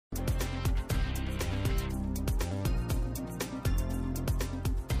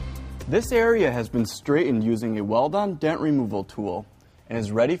This area has been straightened using a well-done dent removal tool and is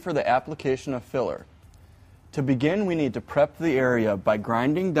ready for the application of filler. To begin, we need to prep the area by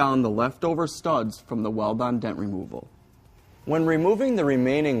grinding down the leftover studs from the well-done dent removal. When removing the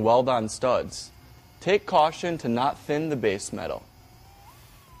remaining well-done studs, take caution to not thin the base metal.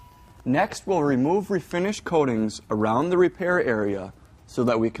 Next, we'll remove refinish coatings around the repair area so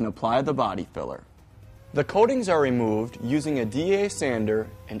that we can apply the body filler. The coatings are removed using a DA sander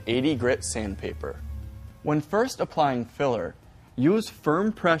and 80 grit sandpaper. When first applying filler, use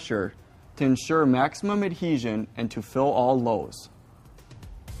firm pressure to ensure maximum adhesion and to fill all lows.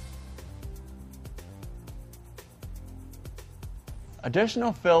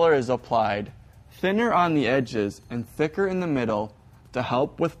 Additional filler is applied, thinner on the edges and thicker in the middle to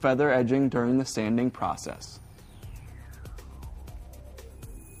help with feather edging during the sanding process.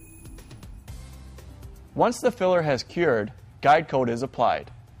 Once the filler has cured, guide coat is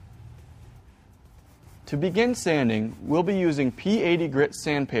applied. To begin sanding, we'll be using P80 grit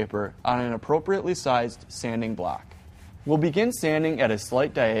sandpaper on an appropriately sized sanding block. We'll begin sanding at a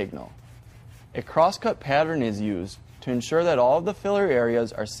slight diagonal. A crosscut pattern is used to ensure that all of the filler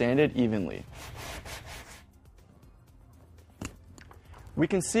areas are sanded evenly. We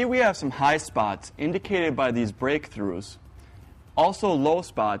can see we have some high spots indicated by these breakthroughs, also low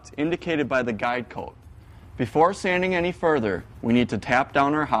spots indicated by the guide coat. Before sanding any further, we need to tap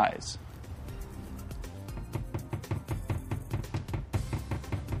down our highs.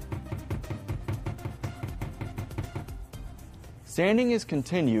 Sanding is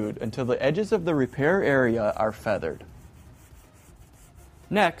continued until the edges of the repair area are feathered.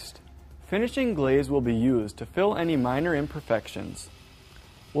 Next, finishing glaze will be used to fill any minor imperfections.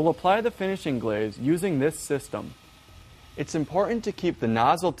 We'll apply the finishing glaze using this system. It's important to keep the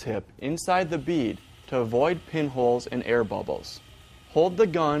nozzle tip inside the bead to avoid pinholes and air bubbles. Hold the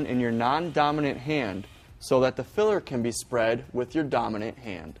gun in your non-dominant hand so that the filler can be spread with your dominant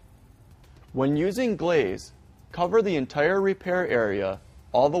hand. When using glaze, cover the entire repair area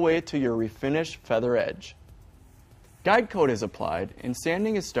all the way to your refinished feather edge. Guide coat is applied and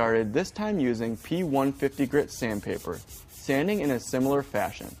sanding is started, this time using P150 grit sandpaper, sanding in a similar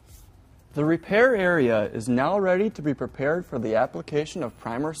fashion. The repair area is now ready to be prepared for the application of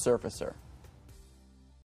primer surfacer.